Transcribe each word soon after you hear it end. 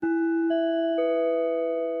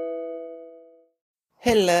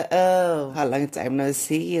Hello, how long time no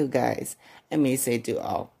see you guys. I may say to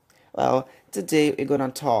all. Well, today we're gonna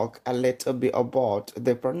talk a little bit about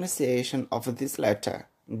the pronunciation of this letter,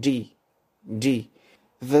 D. D.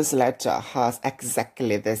 This letter has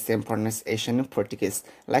exactly the same pronunciation in Portuguese,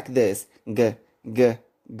 like this, G, G,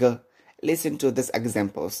 G. Listen to these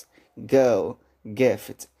examples. Go,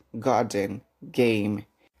 gift, garden, game.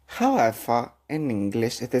 However, in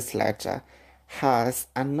English, this letter has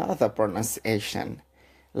another pronunciation,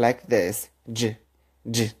 like this, J,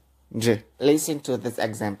 J, J. Listen to these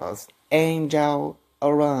examples. Angel,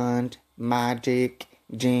 around, magic,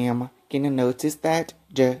 jam. Can you notice that?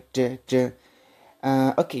 J, J, J.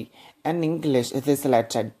 Okay, in English, this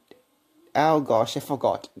letter, oh gosh, I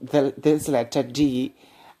forgot. This letter D,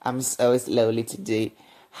 I'm so slowly today,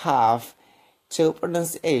 have two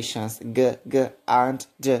pronunciations, G, G, and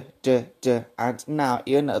D, D, D. And now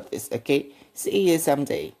you know this, okay? See you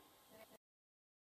someday.